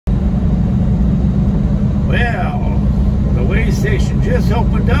just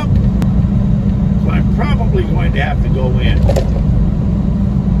opened up, so I'm probably going to have to go in.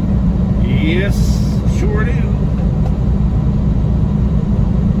 Yes, sure do.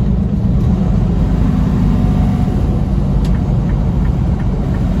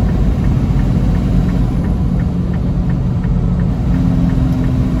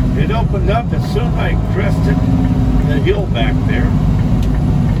 It opened up as soon as I crested the hill back there.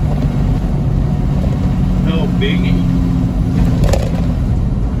 No biggie.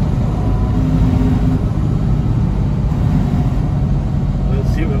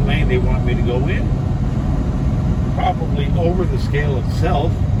 Let's see what lane they want me to go in. Probably over the scale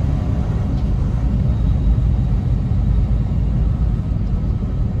itself.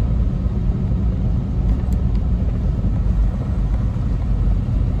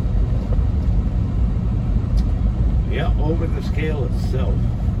 Over the scale itself,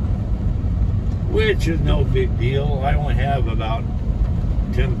 which is no big deal. I only have about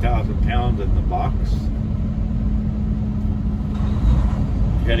 10,000 pounds in the box.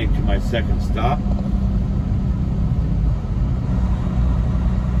 Heading to my second stop.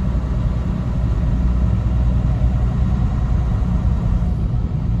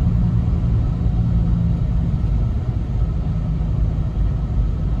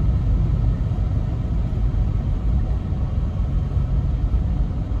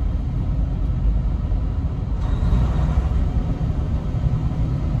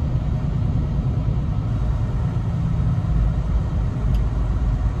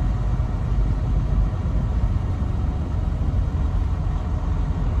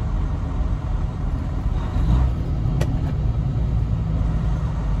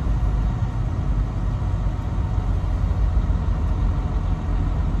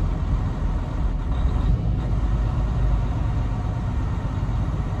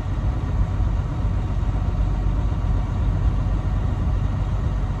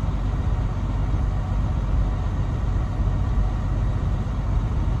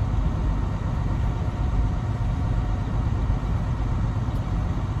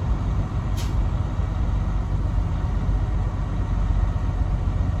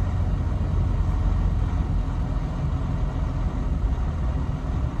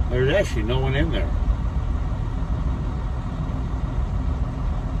 There's actually no one in there.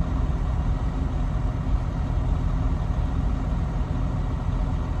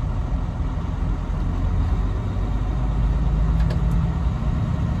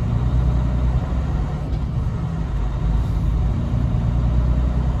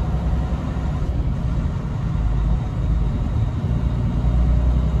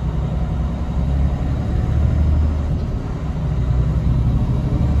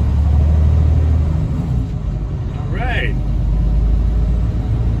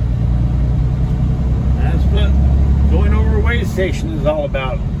 Station is all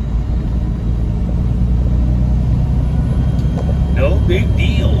about. No big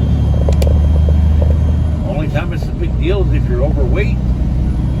deal. Only time it's a big deal is if you're overweight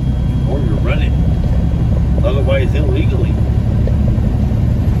or you're running. Otherwise, illegally.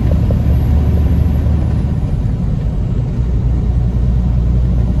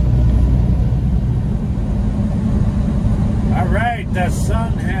 All right, the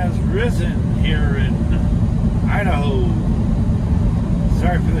sun has risen here in Idaho.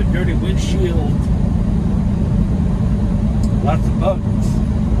 Sorry for the dirty windshield. Lots of bugs.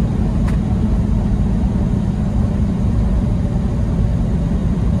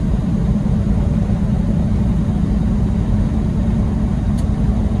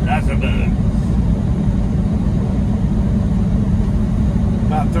 Lots of bugs.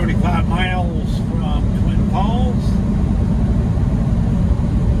 About 35 miles from Twin Falls.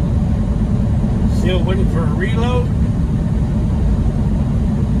 Still waiting for a reload.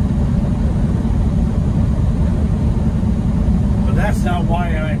 That's not why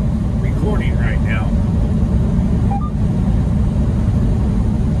I'm recording right now.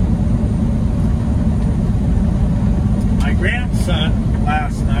 My grandson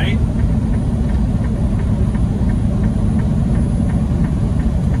last night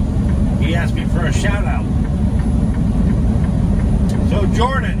he asked me for a shout out. So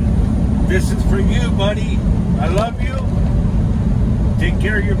Jordyn, this is for you, buddy. I love you. Take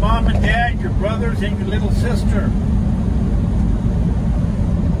care of your mom and dad, your brothers, and your little sister.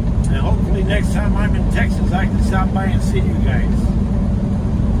 And hopefully next time I'm in Texas, I can stop by and see you guys.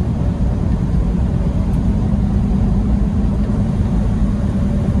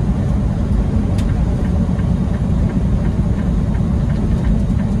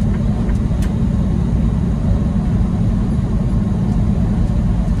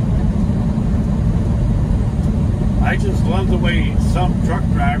 I just love the way some truck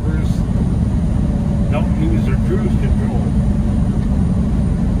drivers don't use their cruise control.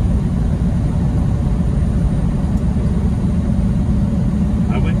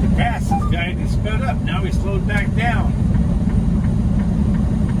 I went to pass this guy and he sped up. Now he slowed back down.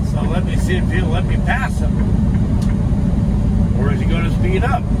 So let me see if he'll let me pass him. Or is he going to speed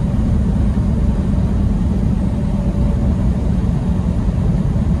up?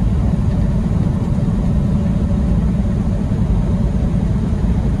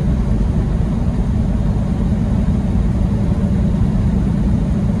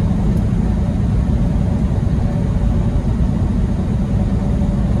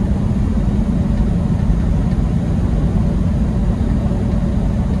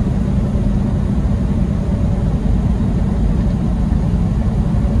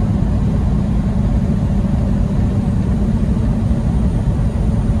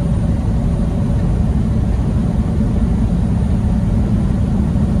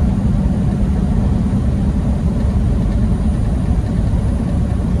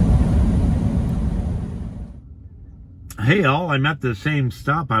 Hey all, I'm at the same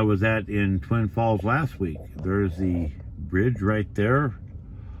stop I was at in Twin Falls last week. There's the bridge right there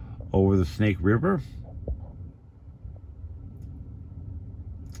over the Snake River.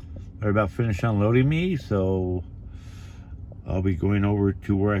 They're about finished unloading me, so I'll be going over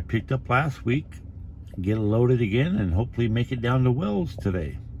to where I picked up last week, get it loaded again, and hopefully make it down to Wells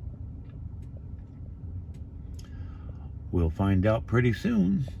today. We'll find out pretty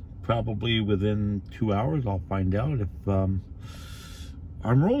soon. Probably within 2 hours, I'll find out if I'm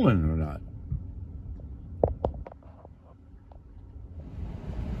rolling or not.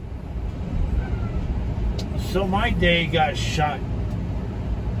 So my day got shot.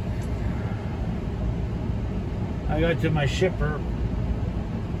 I got to my shipper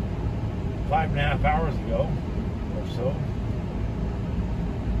 5.5 hours ago or so.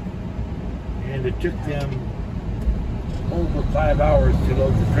 And it took them over 5 hours to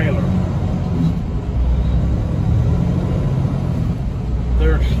load the trailer.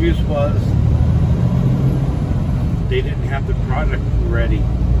 Their excuse was they didn't have the product ready.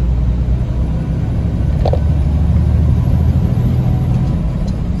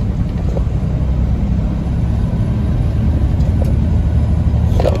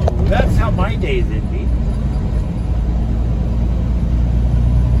 So that's how my day's ending.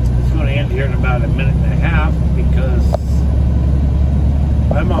 It's going to end here in about a minute and a half because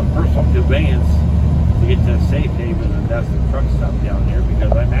I'm on personal conveyance to get to Safe Haven, and that's the truck stop down here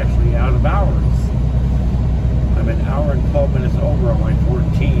because I'm actually out of hours. I'm an hour and 12 minutes over on my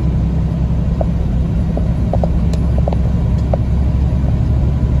 14.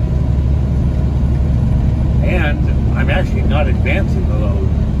 And I'm actually not advancing the load.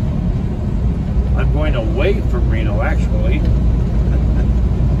 I'm going away from Reno, actually.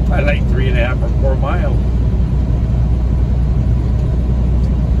 I like 3.5 or 4 miles.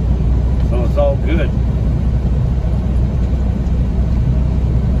 So it's all good.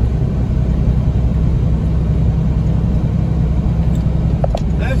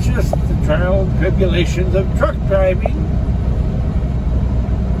 That's just the trial and tribulations of truck driving.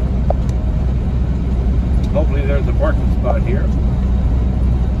 Hopefully there's a parking spot here.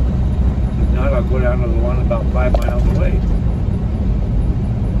 If not, I'll go down to the one about 5 miles away.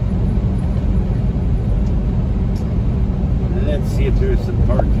 Let's see if there's some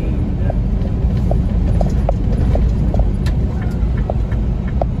parking.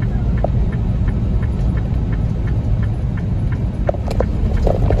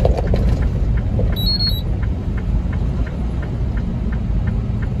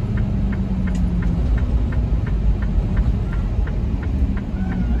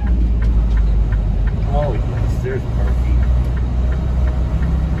 Oh yes, there's parking.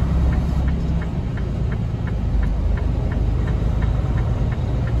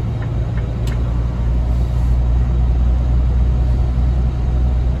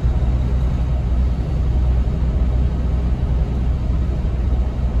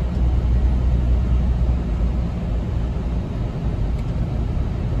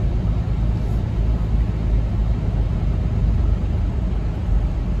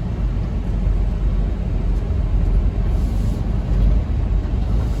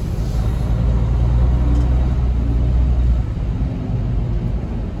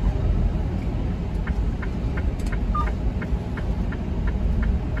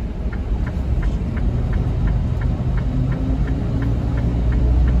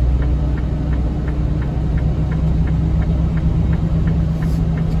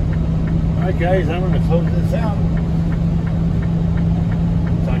 Guys, I'm going to close this out.